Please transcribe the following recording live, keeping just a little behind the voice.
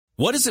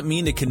What does it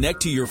mean to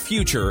connect to your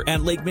future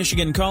at Lake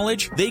Michigan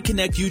College? They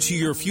connect you to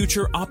your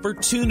future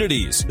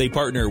opportunities. They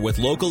partner with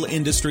local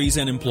industries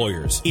and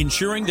employers,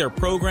 ensuring their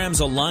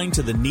programs align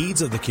to the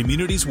needs of the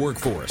community's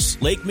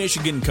workforce. Lake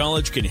Michigan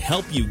College can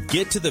help you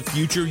get to the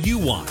future you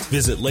want.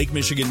 Visit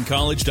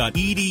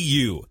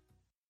lakemichigancollege.edu.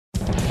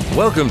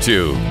 Welcome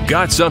to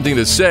Got Something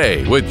to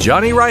Say with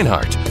Johnny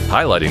Reinhardt,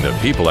 highlighting the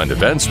people and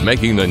events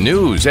making the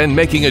news and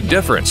making a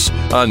difference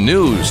on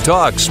News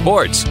Talk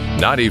Sports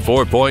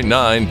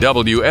 94.9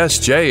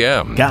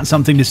 WSJM. Got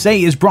Something to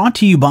Say is brought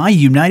to you by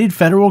United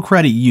Federal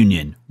Credit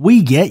Union.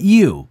 We get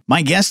you.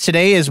 My guest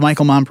today is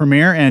Michael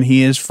Montpremier, and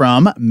he is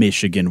from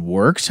Michigan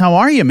Works. How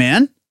are you,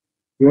 man?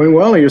 Doing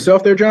well. And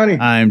yourself there, Johnny?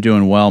 I'm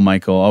doing well,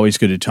 Michael. Always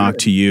good to talk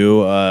to you.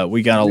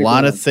 We got a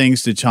lot of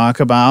things to talk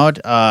about.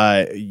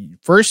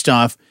 First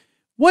off,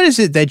 what is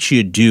it that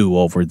you do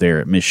over there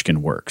at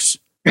Michigan Works?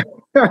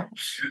 Well,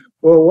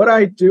 what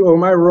I do, or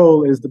my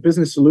role is the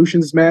business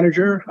solutions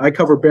manager. I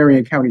cover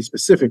Berrien County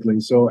specifically.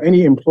 So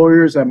any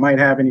employers that might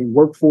have any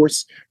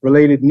workforce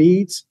related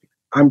needs,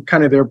 I'm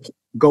kind of their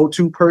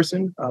go-to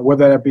person,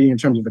 whether that be in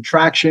terms of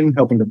attraction,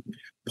 helping to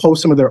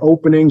post some of their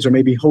openings, or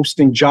maybe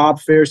hosting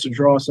job fairs to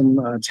draw some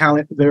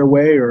talent their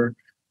way, or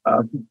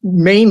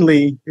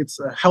mainly it's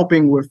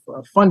helping with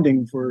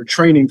funding for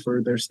training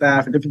for their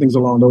staff and different things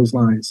along those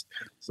lines.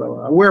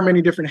 So I wear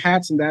many different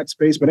hats in that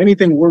space, but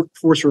anything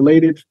workforce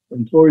related,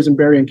 employers in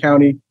Berrien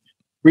County,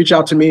 reach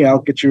out to me. I'll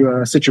get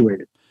you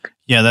situated.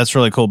 Yeah, that's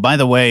really cool. By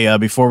the way,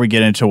 before we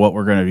get into what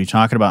we're going to be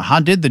talking about, how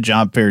did the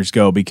job fairs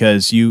go?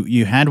 Because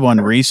you had one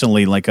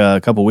recently, like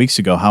a couple weeks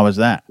ago. How was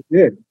that? It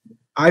did.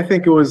 I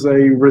think it was a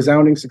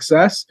resounding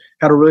success.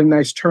 Had a really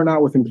nice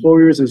turnout with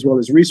employers as well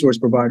as resource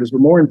providers, but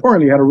more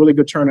importantly, had a really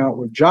good turnout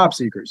with job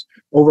seekers.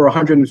 Over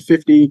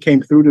 150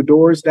 came through the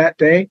doors that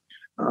day.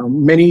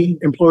 Many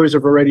employers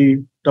have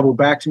already doubled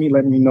back to me,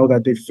 letting me know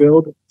that they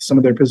filled some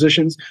of their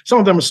positions. Some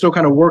of them are still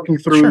kind of working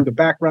through the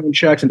background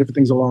checks and different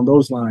things along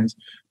those lines.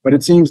 But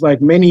it seems like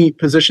many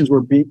positions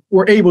were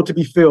able to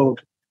be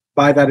filled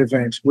by that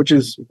event, which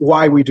is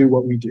why we do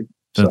what we do.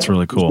 That's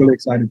really cool. I'm really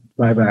excited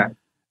by that.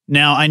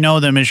 Now, I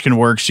know that Michigan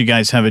Works, you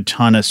guys have a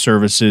ton of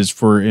services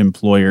for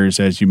employers,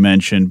 as you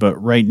mentioned, but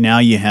right now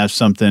you have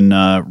something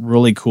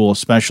really cool,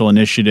 special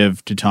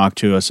initiative to talk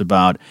to us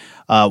about.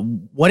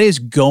 What is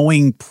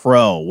Going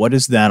Pro? What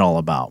is that all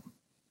about?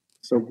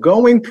 So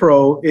Going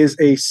Pro is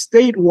a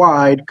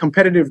statewide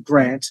competitive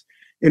grant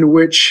in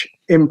which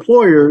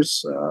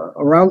employers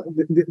around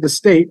the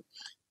state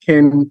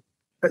can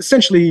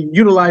essentially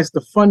utilize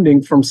the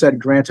funding from said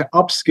grant to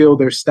upskill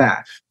their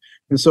staff.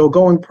 And so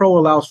Going Pro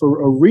allows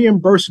for a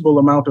reimbursable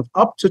amount of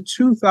up to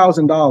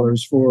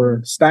 $2,000 for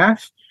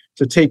staff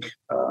to take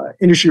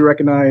industry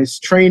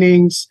recognized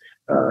trainings,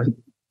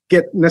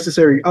 get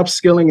necessary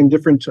upskilling in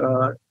different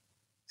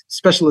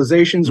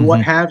specializations,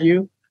 what have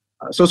you.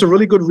 So it's a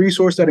really good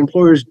resource that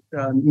employers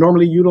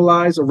normally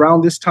utilize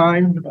around this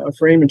time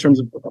frame in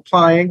terms of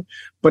applying.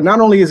 But not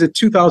only is it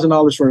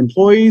 $2,000 for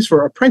employees,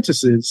 for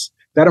apprentices,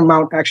 that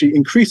amount actually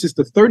increases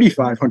to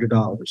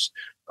 $3,500.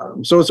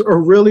 So it's a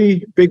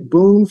really big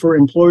boon for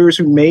employers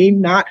who may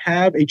not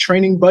have a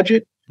training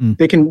budget.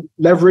 They can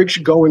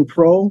leverage Going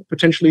Pro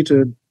potentially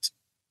to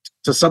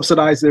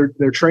subsidize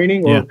their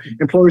training, or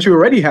employers who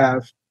already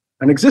have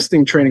an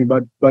existing training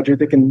budget,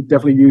 they can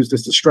definitely use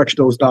this to stretch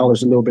those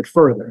dollars a little bit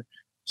further.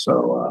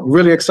 So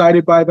really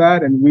excited by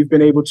that. And we've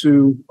been able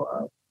to,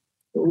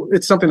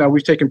 it's something that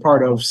we've taken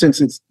part of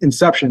since its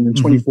inception in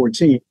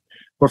 2014.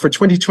 But for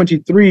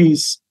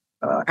 2023's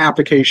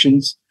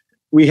applications,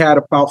 we had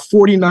about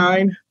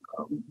 49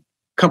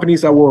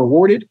 companies that were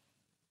awarded,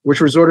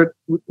 which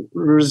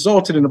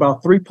resulted in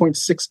about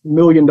 $3.6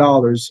 million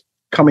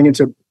coming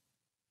into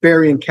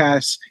Berrien,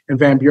 Cass, and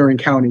Van Buren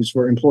counties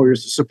for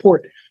employers to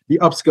support the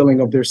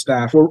upskilling of their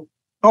staff, or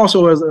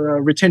also as a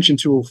retention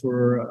tool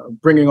for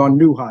bringing on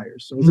new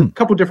hires. So there's a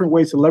couple different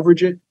ways to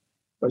leverage it,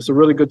 but it's a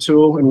really good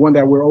tool and one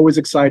that we're always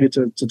excited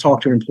to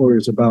talk to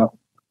employers about.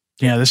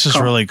 Yeah, this is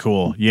really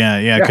cool.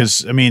 Yeah.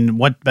 Because, I mean,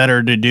 what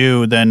better to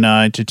do than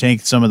to take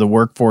some of the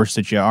workforce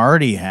that you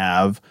already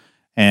have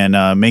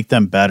and make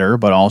them better,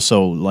 but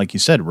also, like you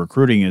said,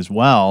 recruiting as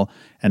well,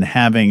 and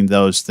having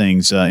those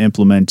things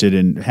implemented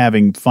and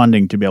having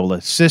funding to be able to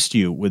assist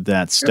you with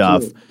that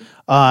stuff.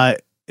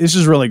 This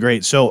is really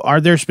great. So are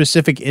there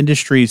specific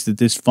industries that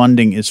this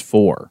funding is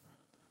for?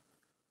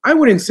 I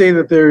wouldn't say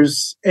that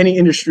there's any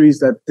industries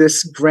that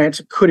this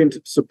grant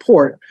couldn't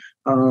support.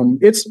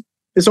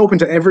 It's open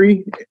to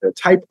every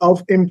type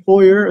of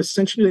employer,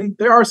 essentially.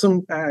 There are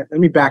some, let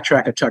me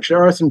backtrack a touch.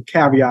 There are some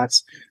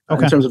caveats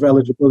in terms of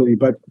eligibility,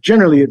 but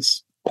generally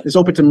it's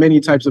open to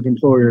many types of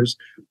employers.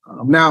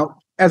 Now,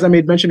 as I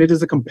made mention, it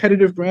is a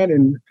competitive grant,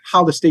 and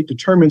how the state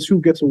determines who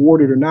gets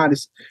awarded or not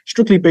is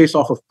strictly based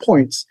off of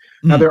points.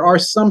 Now, there are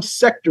some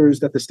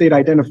sectors that the state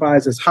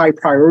identifies as high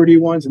priority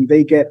ones, and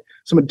they get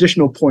some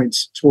additional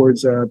points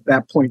towards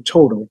that point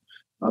total.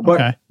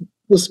 But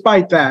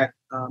despite that,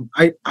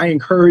 I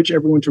encourage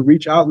everyone to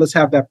reach out. Let's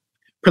have that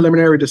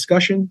preliminary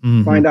discussion,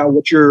 find out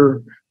what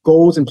your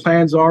goals and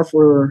plans are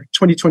for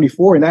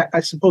 2024. And that, I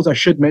suppose I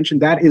should mention,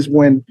 that is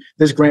when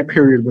this grant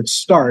period would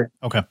start.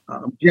 Okay.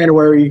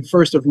 January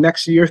 1st of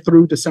next year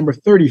through December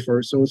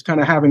 31st. So it's kind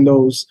of having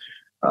those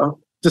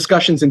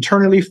discussions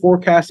internally,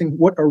 forecasting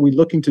what are we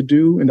looking to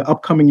do in the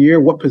upcoming year,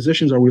 what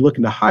positions are we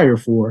looking to hire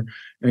for,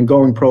 and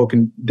Going Pro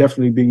can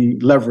definitely be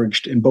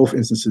leveraged in both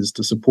instances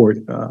to support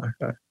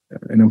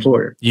an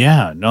employer.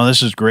 Yeah, no,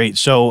 this is great.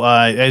 So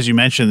as you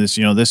mentioned,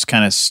 this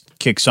kind of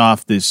kicks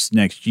off this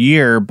next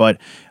year, but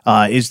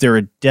is there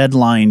a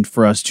deadline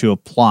for us to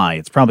apply?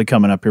 It's probably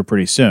coming up here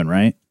pretty soon,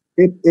 right?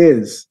 It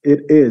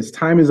is.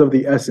 Time is of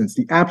the essence.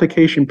 The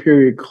application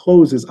period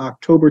closes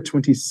October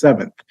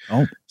 27th.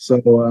 Oh.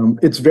 So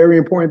it's very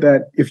important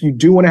that if you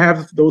do want to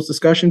have those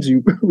discussions,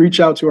 you reach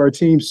out to our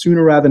team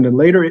sooner rather than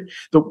later.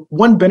 The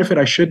one benefit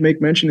I should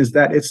make mention is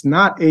that it's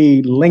not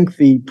a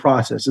lengthy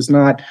process. It's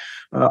not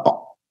a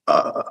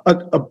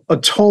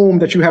tome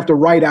that you have to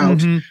write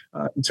out in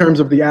terms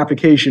of the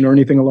application or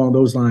anything along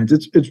those lines.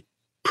 It's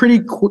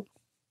pretty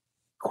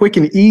quick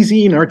and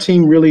easy, and our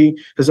team really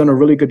has done a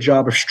really good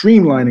job of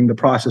streamlining the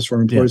process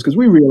for employers, because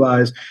we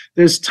realize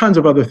there's tons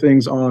of other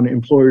things on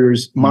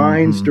employers'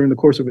 minds during the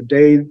course of a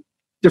day,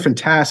 different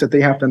tasks that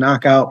they have to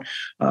knock out.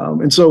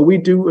 And so we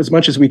do as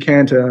much as we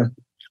can to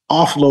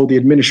offload the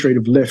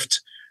administrative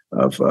lift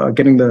of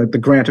getting the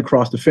grant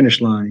across the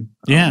finish line.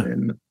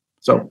 And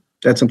so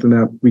that's something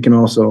that we can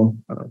also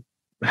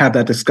have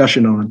that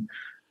discussion on.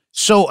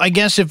 So I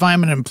guess if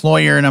I'm an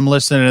employer and I'm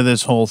listening to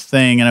this whole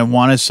thing and I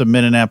want to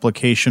submit an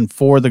application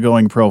for the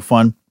Going Pro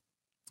Fund,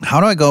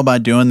 how do I go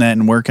about doing that,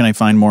 and where can I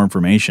find more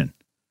information?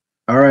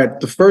 All right.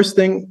 The first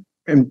thing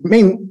and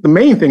the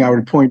main thing I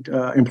would point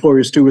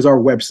employers to is our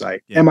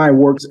website,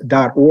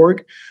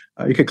 miworks.org.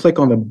 You can click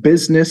on the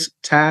business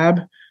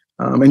tab,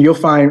 and you'll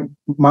find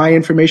my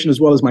information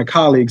as well as my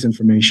colleagues'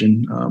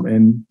 information.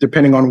 And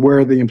depending on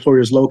where the employer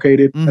is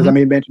located, as I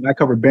may mention, I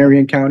cover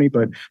Berrien County,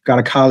 but got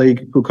a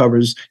colleague who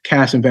covers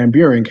Cass and Van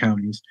Buren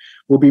counties.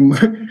 We'll be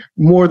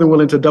more than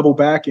willing to double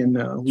back. And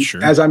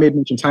as I made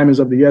mention, time is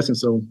of the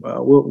essence. So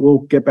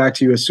we'll get back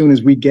to you as soon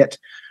as we get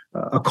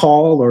a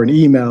call or an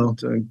email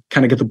to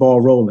kind of get the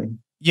ball rolling.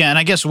 Yeah, and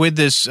I guess with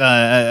this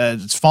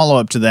follow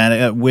up to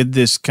that, with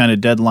this kind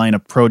of deadline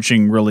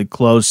approaching really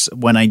close,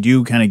 when I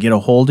do kind of get a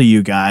hold of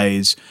you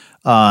guys,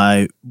 do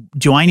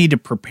I need to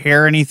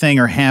prepare anything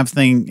or have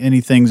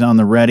any things on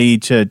the ready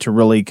to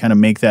really kind of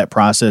make that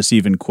process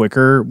even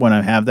quicker when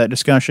I have that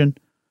discussion?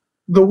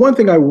 The one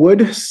thing I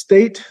would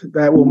state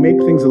that will make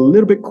things a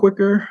little bit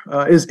quicker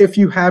is if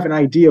you have an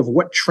idea of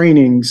what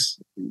trainings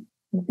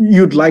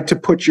you'd like to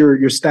put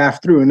your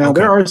staff through. Now,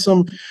 there are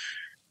some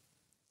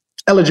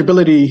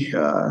eligibility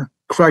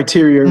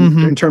criteria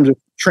in terms of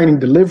training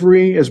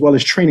delivery as well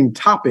as training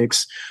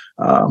topics.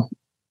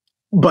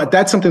 But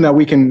that's something that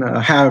we can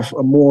have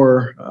a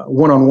more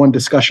one-on-one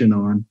discussion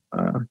on.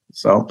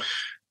 So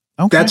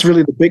that's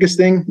really the biggest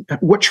thing.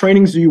 What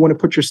trainings do you want to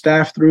put your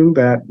staff through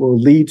that will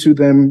lead to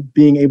them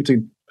being able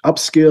to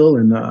upskill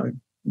and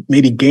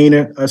maybe gain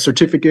a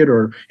certificate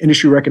or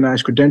industry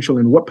recognized credential?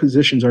 And what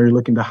positions are you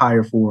looking to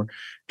hire for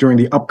during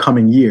the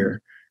upcoming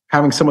year?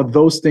 Having some of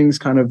those things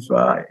kind of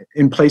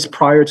in place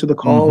prior to the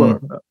call,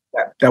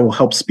 that will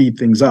help speed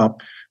things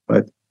up.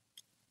 But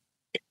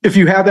if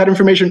you have that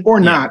information or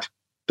not,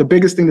 the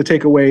biggest thing to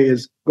take away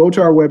is go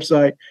to our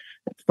website,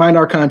 find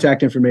our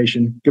contact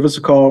information, give us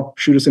a call,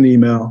 shoot us an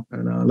email,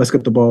 and let's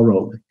get the ball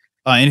rolling.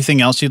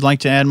 Anything else you'd like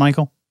to add,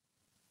 Michael?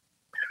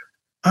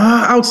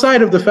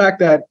 Outside of the fact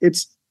that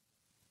it's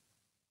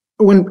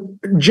when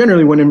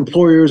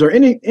employers or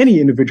any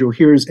individual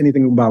hears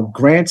anything about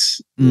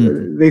grants,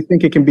 they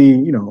think it can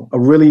be, a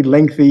really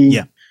lengthy,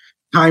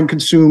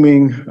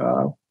 time-consuming,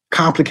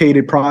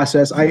 complicated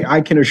process.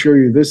 I can assure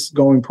you this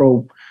Going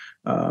Pro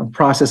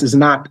process is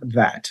not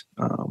that.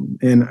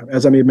 And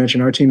as I may have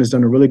mentioned, our team has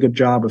done a really good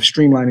job of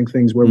streamlining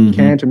things where we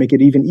can to make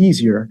it even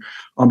easier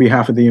on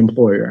behalf of the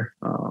employer.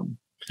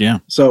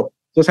 So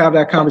just have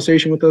that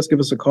conversation with us. Give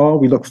us a call.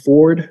 We look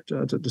forward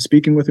to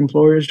speaking with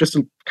employers just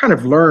to kind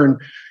of learn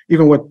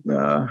even what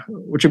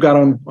you've got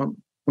on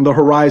the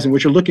horizon,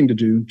 what you're looking to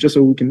do, just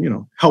so we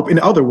can, help in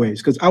other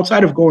ways. Because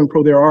outside of Going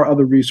Pro, there are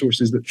other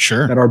resources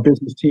that our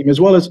business team,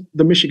 as well as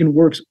the Michigan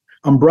Works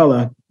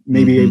umbrella,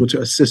 may be able to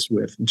assist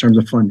with in terms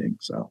of funding.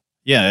 So.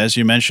 Yeah, as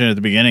you mentioned at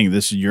the beginning,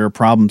 you're a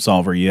problem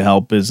solver. You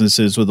help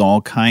businesses with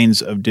all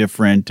kinds of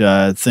different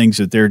things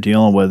that they're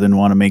dealing with and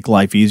want to make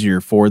life easier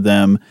for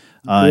them,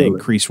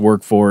 increase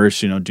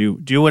workforce,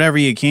 do whatever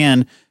you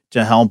can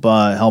to help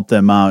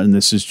them out. And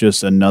this is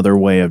just another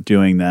way of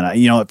doing that.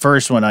 At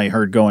first when I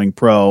heard Going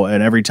Pro,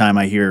 and every time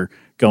I hear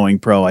Going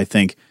Pro, I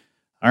think,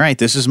 all right,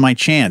 this is my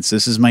chance.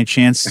 This is my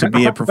chance to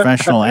be a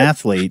professional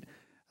athlete.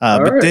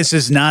 But this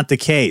is not the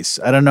case.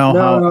 I don't know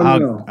I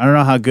don't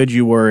know how good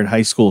you were at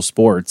high school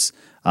sports.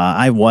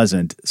 I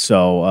wasn't.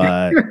 So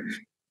I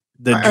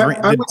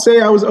would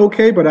say I was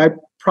okay, but I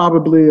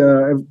probably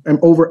am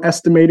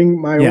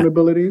overestimating my own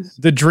abilities.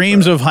 The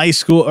dreams of high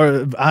school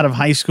or out of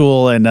high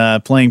school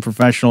and playing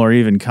professional or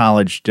even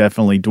college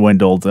definitely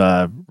dwindled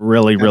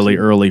really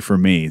early for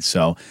me.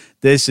 So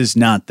this is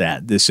not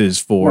that. This is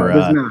for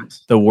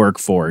the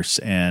workforce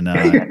and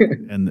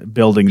and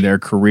building their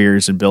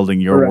careers and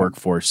building your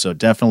workforce. So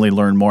definitely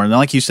learn more. And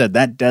like you said,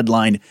 that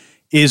deadline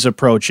is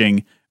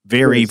approaching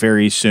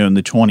very soon,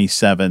 the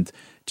 27th.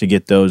 To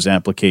get those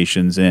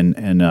applications in,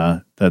 and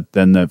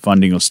then the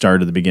funding will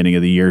start at the beginning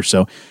of the year.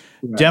 So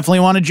definitely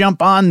want to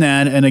jump on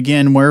that. And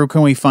again, where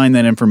can we find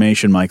that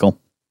information, Michael?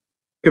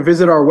 You can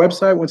visit our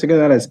website. Once again,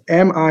 that is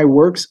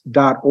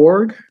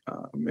miworks.org.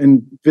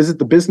 And visit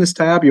the business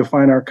tab. You'll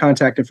find our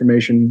contact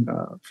information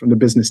from the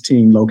business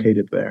team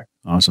located there.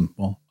 Awesome.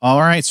 Well,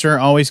 all right, sir.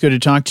 Always good to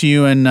talk to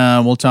you, and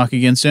we'll talk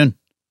again soon.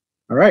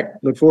 All right.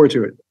 Look forward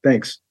to it.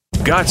 Thanks.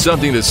 Got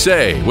Something to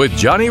Say with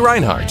Johnny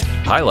Reinhardt,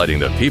 highlighting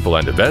the people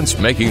and events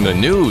making the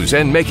news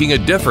and making a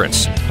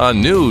difference on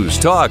News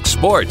Talk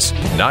Sports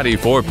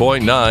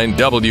 94.9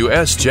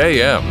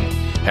 WSJM.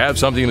 Have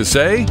something to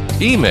say?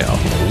 Email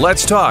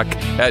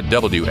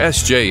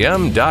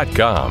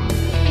letstalk@WSJM.com.